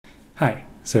Hi,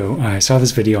 so I saw this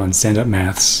video on Stand Up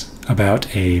Maths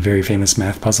about a very famous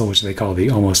math puzzle, which they call the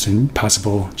almost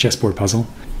impossible chessboard puzzle.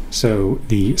 So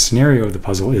the scenario of the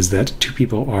puzzle is that two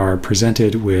people are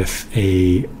presented with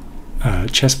a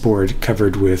chessboard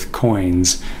covered with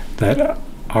coins that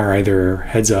are either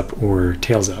heads up or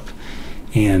tails up.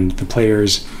 And the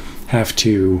players have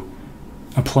to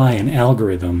apply an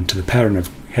algorithm to the pattern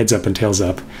of heads up and tails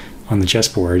up on the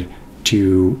chessboard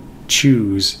to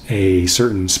choose a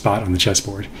certain spot on the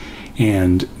chessboard.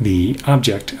 And the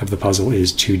object of the puzzle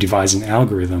is to devise an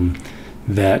algorithm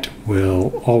that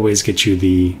will always get you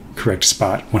the correct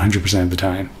spot 100% of the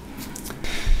time.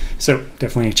 So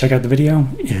definitely check out the video.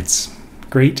 It's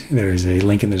great. There's a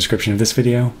link in the description of this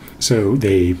video. So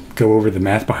they go over the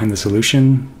math behind the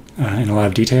solution in a lot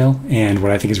of detail. And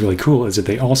what I think is really cool is that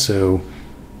they also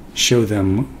show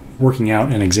them working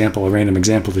out an example, a random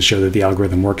example, to show that the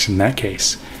algorithm works in that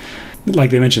case.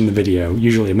 Like they mentioned in the video,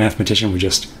 usually a mathematician would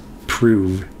just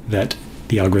prove that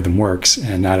the algorithm works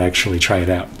and not actually try it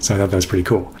out. So I thought that was pretty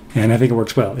cool. And I think it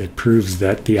works well. It proves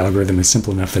that the algorithm is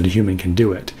simple enough that a human can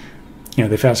do it. You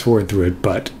know, they fast forward through it,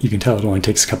 but you can tell it only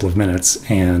takes a couple of minutes,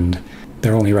 and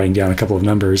they're only writing down a couple of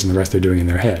numbers and the rest they're doing in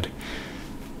their head.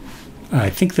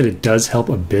 I think that it does help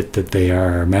a bit that they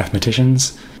are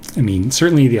mathematicians. I mean,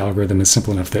 certainly the algorithm is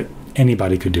simple enough that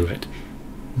anybody could do it.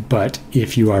 But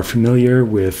if you are familiar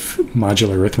with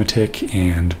modular arithmetic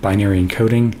and binary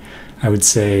encoding, I would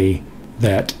say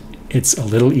that it's a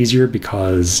little easier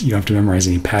because you don't have to memorize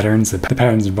any patterns. The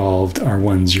patterns involved are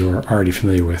ones you're already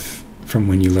familiar with from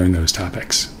when you learn those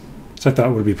topics. So I thought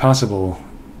it would be possible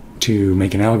to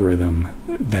make an algorithm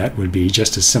that would be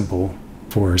just as simple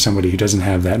for somebody who doesn't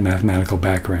have that mathematical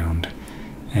background.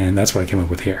 And that's what I came up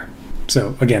with here.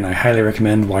 So again, I highly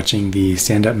recommend watching the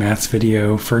Stand Up Maths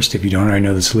video first if you don't already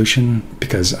know the solution,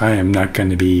 because I am not going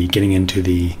to be getting into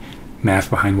the math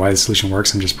behind why the solution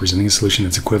works. I'm just presenting a solution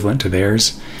that's equivalent to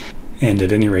theirs. And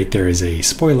at any rate, there is a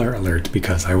spoiler alert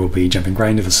because I will be jumping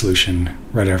right into the solution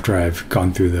right after I've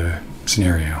gone through the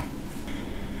scenario.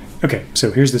 Okay,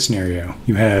 so here's the scenario.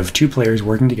 You have two players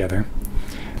working together.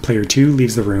 Player 2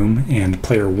 leaves the room, and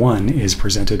player 1 is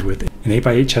presented with an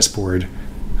 8x8 chessboard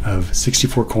of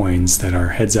 64 coins that are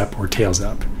heads up or tails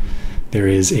up. There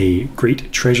is a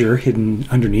great treasure hidden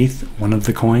underneath one of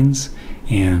the coins,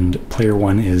 and player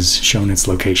 1 is shown its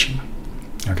location.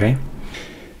 Okay?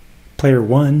 Player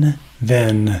 1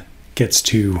 then gets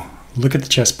to look at the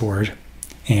chessboard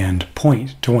and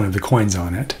point to one of the coins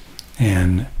on it,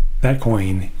 and that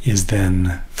coin is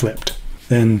then flipped.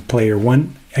 Then player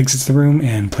 1 exits the room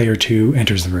and player 2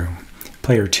 enters the room.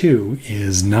 Player 2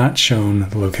 is not shown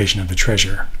the location of the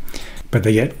treasure, but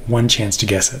they get one chance to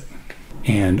guess it.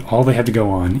 And all they have to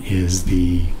go on is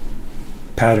the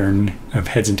pattern of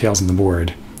heads and tails on the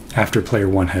board after player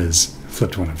 1 has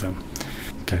flipped one of them.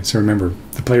 Okay, so remember,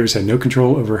 the players had no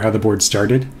control over how the board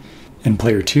started, and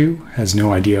player 2 has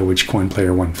no idea which coin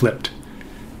player 1 flipped.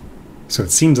 So it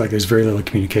seems like there's very little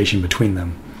communication between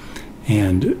them.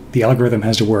 And the algorithm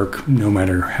has to work no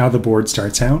matter how the board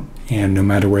starts out and no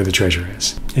matter where the treasure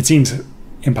is. It seems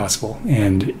impossible,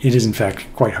 and it is in fact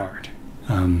quite hard,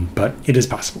 but it is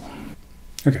possible.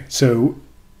 Okay, so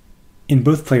in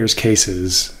both players'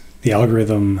 cases, the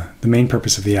algorithm, the main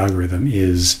purpose of the algorithm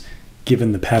is,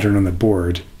 given the pattern on the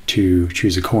board, to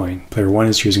choose a coin. Player 1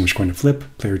 is choosing which coin to flip,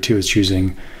 player 2 is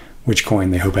choosing which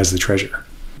coin they hope has the treasure.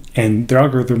 And their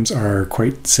algorithms are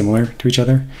quite similar to each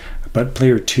other, but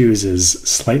player 2's is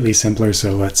slightly simpler,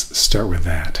 so let's start with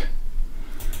that.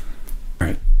 All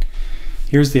right,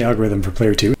 here's the algorithm for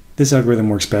player 2. This algorithm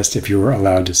works best if you're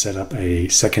allowed to set up a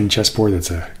second chessboard that's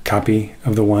a copy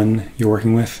of the one you're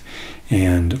working with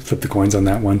and flip the coins on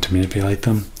that one to manipulate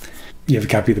them. You have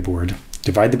a copy of the board.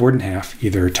 Divide the board in half,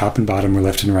 either top and bottom or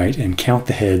left and right, and count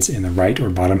the heads in the right or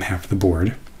bottom half of the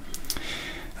board.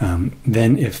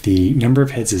 Then if the number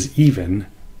of heads is even,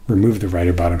 remove the right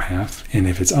or bottom half, and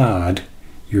if it's odd,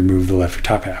 you remove the left or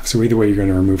top half. So either way, you're going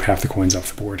to remove half the coins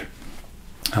off the board.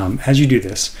 As you do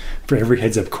this, for every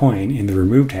heads up coin in the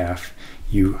removed half,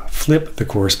 you flip the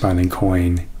corresponding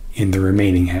coin in the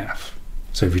remaining half.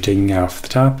 So if you're taking off the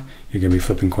top, you're going to be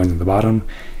flipping coins on the bottom,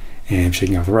 and if you're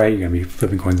taking off the right, you're going to be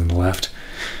flipping coins on the left.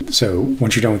 So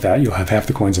once you're done with that, you'll have half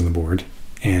the coins on the board,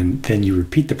 and then you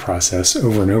repeat the process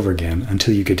over and over again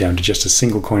until you get down to just a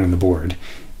single coin on the board,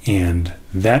 and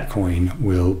that coin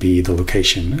will be the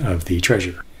location of the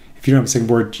treasure. If you don't have a second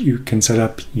board you can set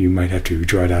up, you might have to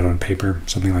draw it out on paper,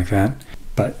 something like that.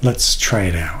 But let's try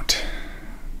it out.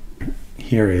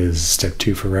 Here is step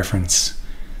 2 for reference.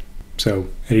 So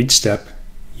at each step,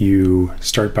 you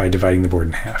start by dividing the board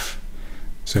in half.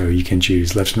 So you can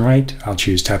choose left and right. I'll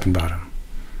choose top and bottom.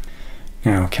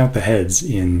 Now count the heads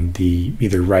in the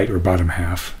either right or bottom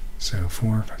half. So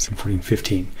 4, 5, 7, 14,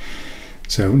 15.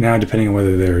 So now, depending on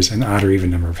whether there's an odd or even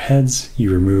number of heads,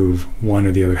 you remove one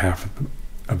or the other half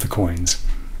of the coins.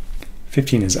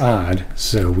 15 is odd,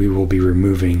 so we will be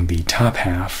removing the top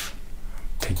half.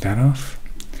 Take that off.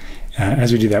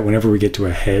 As we do that, whenever we get to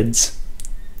a heads,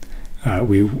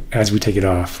 as we take it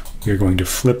off, we are going to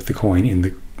flip the coin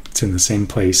it's in the same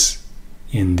place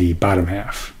in the bottom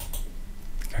half.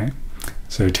 Okay.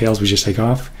 So tails we just take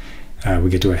off. We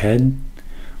get to a head.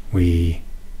 We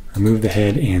remove the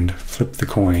head and flip the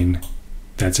coin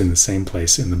that's in the same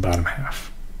place in the bottom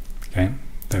half. Okay.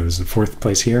 That was the fourth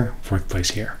place here, fourth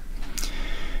place here.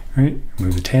 All right.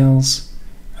 Remove the tails.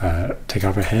 Take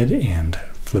off a head and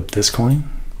flip this coin.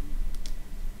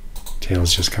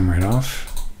 Tails just come right off.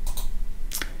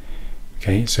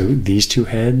 Okay, so these two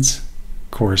heads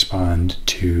correspond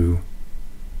to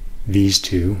these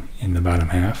two in the bottom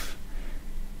half.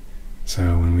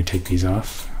 So when we take these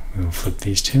off, we will flip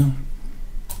these two.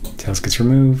 Tails gets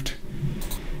removed.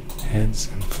 Heads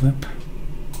and flip.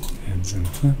 Heads and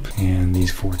flip. And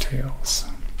these four tails.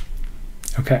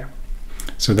 Okay,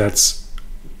 so that's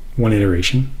one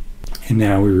iteration. And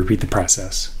now we repeat the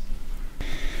process.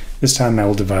 This time I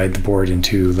will divide the board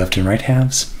into left and right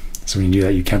halves. So when you do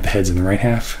that, you count the heads in the right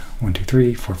half. 1, 2,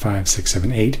 3, 4, 5, 6,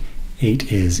 7, 8.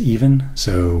 8 is even,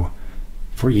 so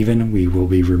for even, we will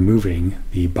be removing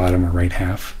the bottom or right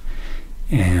half.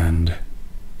 And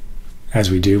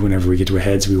as we do, whenever we get to a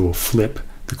heads, we will flip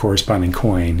the corresponding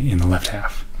coin in the left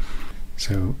half.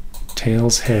 So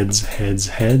tails, heads, heads,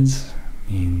 heads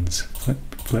means flip,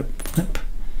 flip, flip.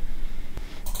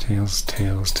 Tails,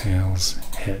 tails, tails,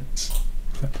 heads,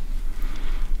 flip.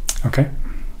 Okay.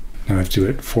 Now I have to do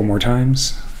it 4 more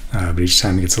times, but each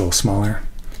time it gets a little smaller.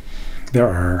 There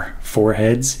are 4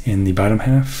 heads in the bottom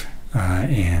half,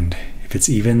 and if it's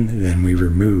even, then we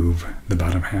remove the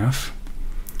bottom half.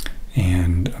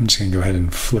 And I'm just going to go ahead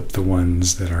and flip the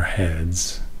ones that are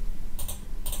heads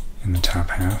in the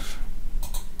top half.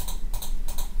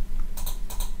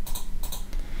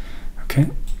 Okay.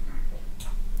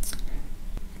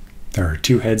 There are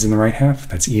 2 heads in the right half,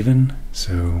 that's even,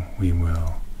 so we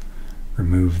will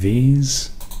remove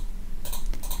these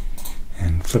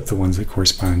and flip the ones that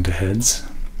correspond to heads.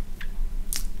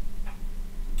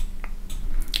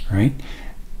 All right,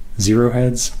 0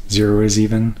 heads, 0 is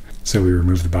even, so we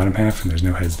remove the bottom half and there's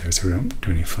no heads there, so we don't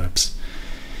do any flips.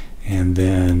 And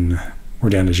then we're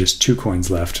down to just 2 coins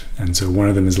left, and so one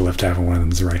of them is the left half and one of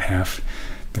them is the right half.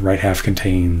 The right half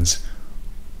contains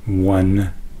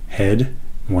 1 head,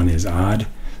 1 is odd,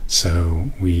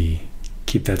 so we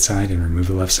keep that side and remove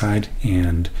the left side.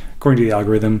 And according to the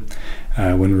algorithm,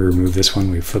 when we remove this one,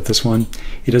 we flip this one.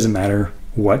 It doesn't matter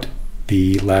what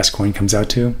the last coin comes out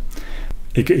to.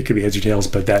 It could be heads or tails,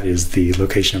 but that is the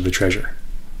location of the treasure.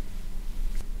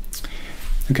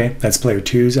 Okay, that's player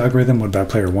 2's algorithm. What about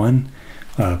player 1?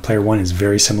 Player 1 is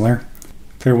very similar.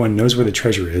 Player 1 knows where the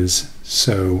treasure is,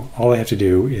 so all they have to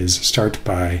do is start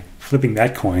by flipping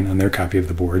that coin on their copy of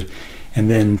the board, and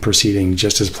then proceeding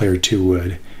just as player 2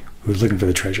 would, who's looking for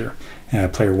the treasure.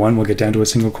 Player 1 will get down to a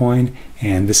single coin,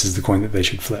 and this is the coin that they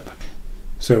should flip.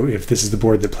 So if this is the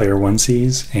board that player 1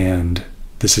 sees, and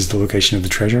this is the location of the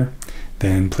treasure,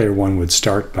 then player 1 would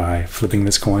start by flipping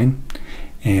this coin,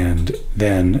 and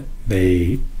then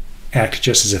they act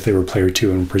just as if they were player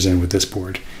 2 and were presented with this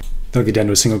board. They'll get down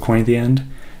to a single coin at the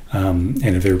end, and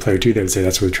if they were player 2, they would say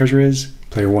that's where the treasure is.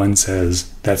 Player 1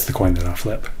 says that's the coin that I'll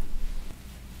flip.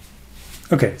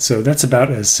 Okay, so that's about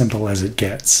as simple as it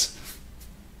gets.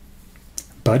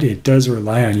 But it does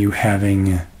rely on you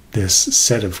having this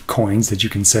set of coins that you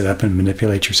can set up and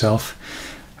manipulate yourself.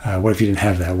 What if you didn't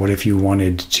have that? What if you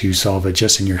wanted to solve it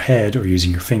just in your head or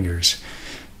using your fingers?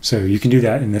 So you can do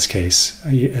that in this case.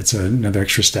 It's another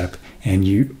extra step,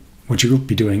 and what you'll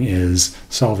be doing is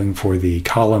solving for the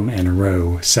column and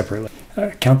row separately.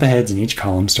 Count the heads in each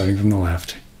column starting from the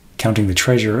left, counting the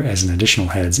treasure as an additional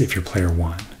heads if you're player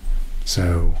 1.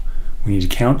 So we need to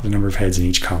count the number of heads in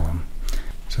each column.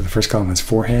 So the first column has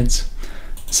 4 heads.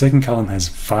 The second column has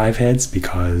 5 heads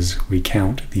because we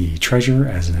count the treasure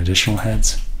as an additional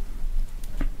heads.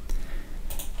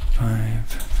 5,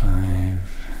 5.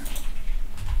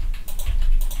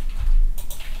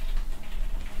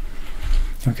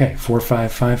 Okay, 4,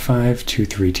 5, 5, 5, 2,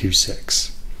 3, 2,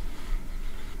 6.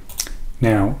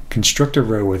 Now, construct a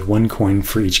row with 1 coin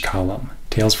for each column.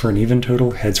 Tails for an even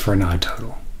total, heads for an odd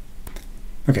total.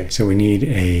 Okay, so we need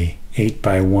a 8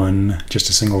 by 1, just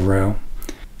a single row.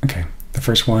 Okay, the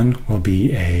first one will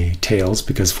be a tails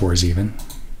because 4 is even.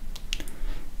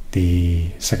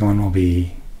 The second one will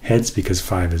be heads because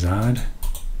 5 is odd.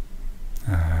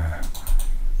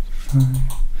 5.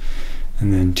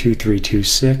 And then 2, 3, 2,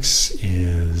 6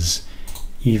 is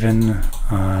even,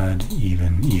 odd,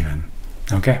 even, even.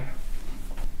 Okay.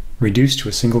 Reduced to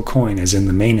a single coin as in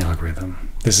the main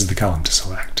algorithm. This is the column to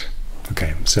select.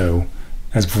 Okay, so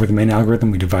as before the main algorithm,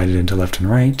 we divide it into left and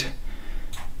right.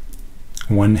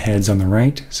 1 heads on the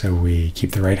right, so we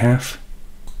keep the right half.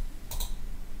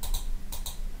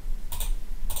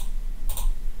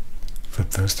 Flip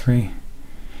those 3.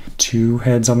 2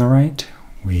 heads on the right,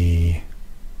 we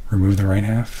remove the right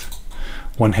half.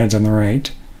 1 heads on the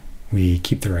right, we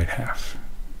keep the right half.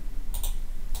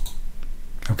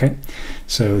 Okay,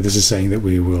 so this is saying that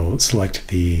we will select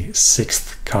the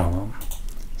 6th column.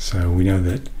 So we know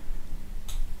that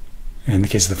in the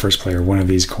case of the first player, one of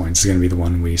these coins is going to be the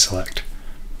one we select.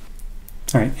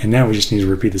 All right, and now we just need to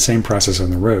repeat the same process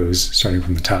on the rows, starting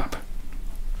from the top.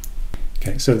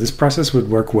 Okay, so this process would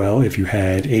work well if you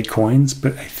had 8 coins,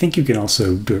 but I think you can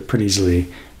also do it pretty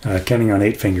easily counting on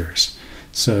 8 fingers.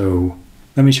 So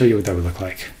let me show you what that would look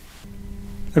like.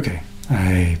 Okay,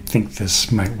 I think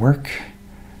this might work.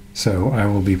 So I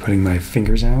will be putting my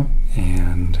fingers out,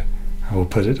 and I will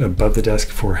put it above the desk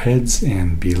for heads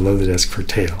and below the desk for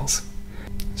tails.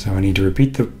 So I need to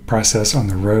repeat the process on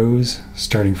the rows,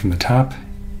 starting from the top.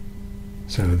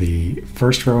 So the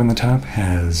first row on the top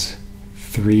has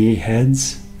 3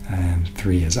 heads, and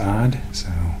 3 is odd, so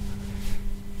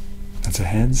that's a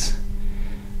heads.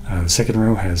 The second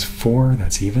row has 4,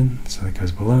 that's even, so that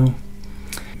goes below.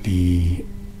 The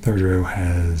third row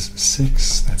has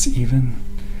 6, that's even.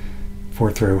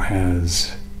 Fourth row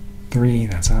has 3,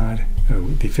 that's odd. Oh,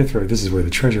 the fifth row, this is where the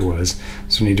treasure was,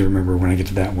 so I need to remember when I get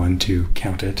to that one to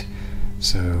count it.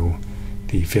 So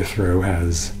the fifth row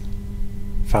has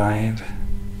 5,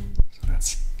 so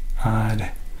that's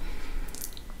odd.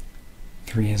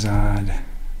 3 is odd,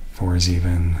 4 is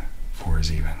even, 4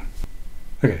 is even.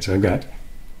 Okay, so I've got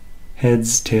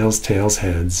heads, tails, tails,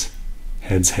 heads,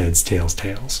 heads, heads, tails,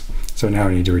 tails. So now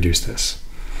I need to reduce this.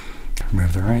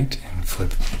 Remove the right and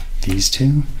flip these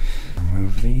 2.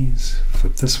 Remove these,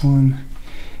 flip this one.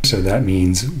 So that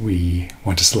means we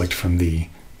want to select from the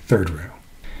third row.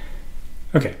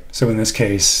 Okay, so in this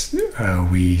case,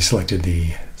 we selected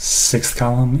the 6th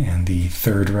column and the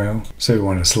third row. So we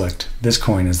want to select this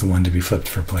coin as the one to be flipped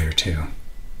for player 2.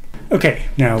 Okay,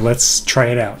 now let's try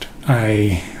it out.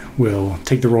 I will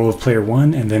take the role of player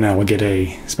 1, and then I will get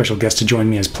a special guest to join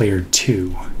me as player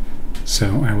 2.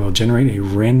 So I will generate a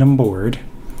random board,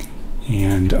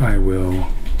 and I will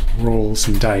roll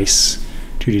some dice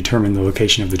to determine the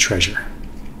location of the treasure.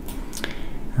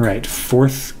 All right,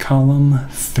 4th column,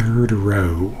 3rd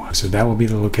row. So that will be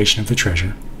the location of the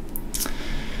treasure.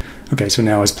 Okay, so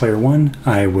now as player 1,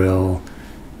 I will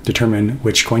determine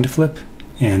which coin to flip,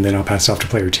 and then I'll pass it off to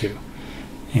player 2.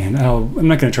 And I'm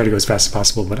not going to try to go as fast as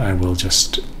possible, but I will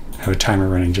just have a timer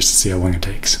running just to see how long it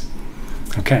takes.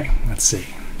 Okay, let's see.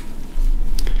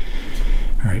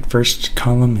 All right, first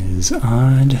column is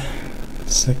odd.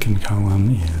 Second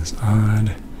column is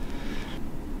odd.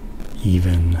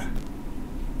 Even.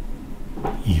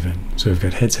 Even. So we've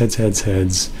got heads, heads, heads,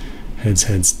 heads, heads,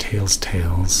 heads, tails,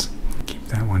 tails. Keep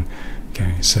that one.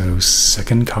 Okay, so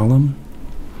second column.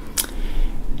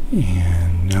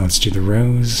 And now let's do the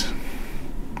rows.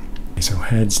 Okay, so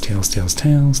heads, tails, tails,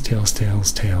 tails, tails,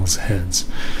 tails, tails, heads.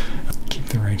 Keep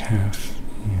the right half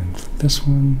and flip this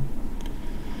one.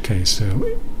 Okay,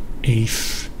 so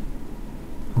 8th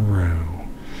row.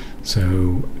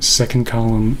 So second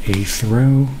column, 8th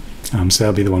row. So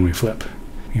that'll be the one we flip.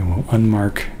 We will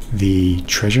unmark the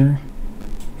treasure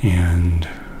and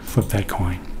flip that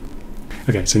coin.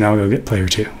 Okay, so now we'll go get player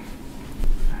 2.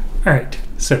 All right,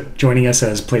 so joining us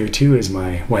as player 2 is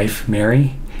my wife,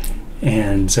 Mary.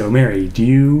 And so, Mary, do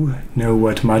you know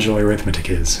what modular arithmetic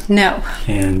is? No.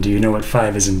 And do you know what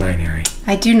 5 is in binary?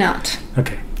 I do not.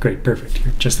 Okay, great, perfect.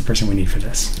 You're just the person we need for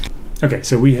this. Okay,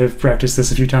 so we have practiced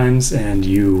this a few times, and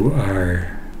you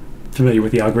are familiar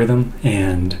with the algorithm,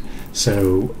 and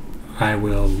so I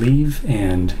will leave,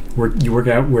 and you work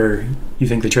out where you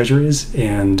think the treasure is,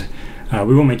 and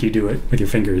we won't make you do it with your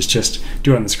fingers, just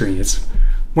do it on the screen. It's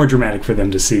more dramatic for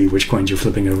them to see which coins you're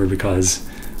flipping over because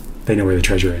they know where the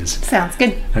treasure is. Sounds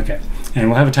good. Okay, and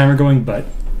we'll have a timer going, but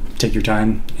take your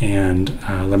time and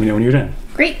let me know when you're done.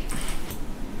 Great.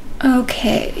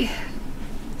 Okay,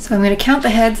 so I'm going to count the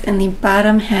heads in the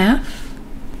bottom half.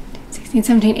 16,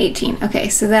 17, 18. Okay,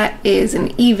 so that is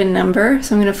an even number.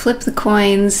 So I'm going to flip the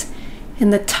coins in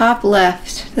the top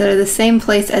left that are the same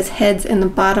place as heads in the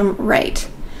bottom right.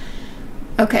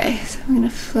 Okay, so I'm going to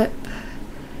flip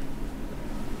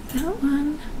that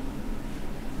one,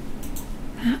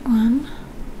 that one.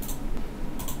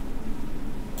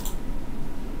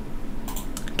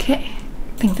 Okay,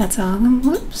 I think that's all of them.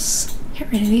 Whoops,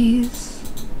 get rid of these.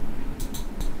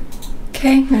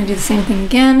 Okay, I'm gonna do the same thing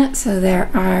again. So there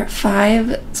are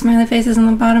 5 smiley faces in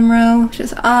the bottom row, which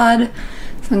is odd.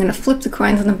 So I'm gonna flip the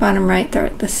coins on the bottom right. They're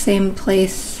at the same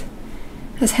place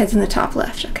as heads in the top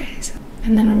left. Okay, so,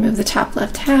 and then remove the top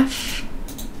left half.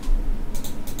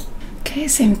 Okay,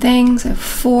 same thing, so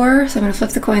 4. So I'm gonna flip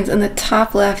the coins in the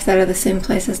top left that are the same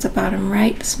place as the bottom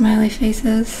right smiley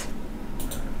faces.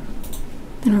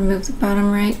 Then remove the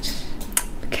bottom right.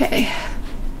 Okay,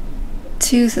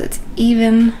 2, so it's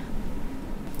even.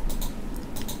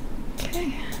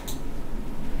 Okay.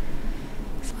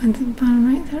 So one's in the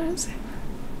bottom right, that is.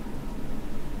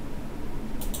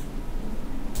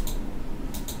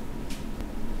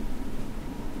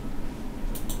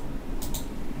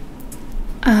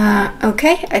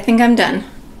 Okay, I think I'm done.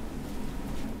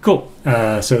 Cool.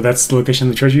 So that's the location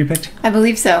of the treasure you picked? I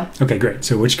believe so. Okay, great.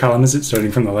 So which column is it,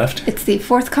 starting from the left? It's the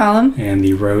 4th column. And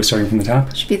the row starting from the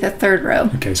top? Should be the 3rd row.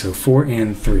 Okay, so 4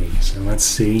 and 3. So let's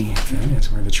see if that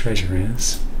is where the treasure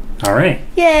is. All right.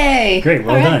 Yay! Great,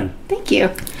 well done. Thank you.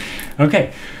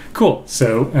 Okay, cool.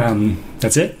 So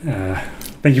that's it.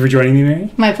 Thank you for joining me,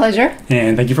 Mary. My pleasure.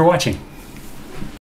 And thank you for watching.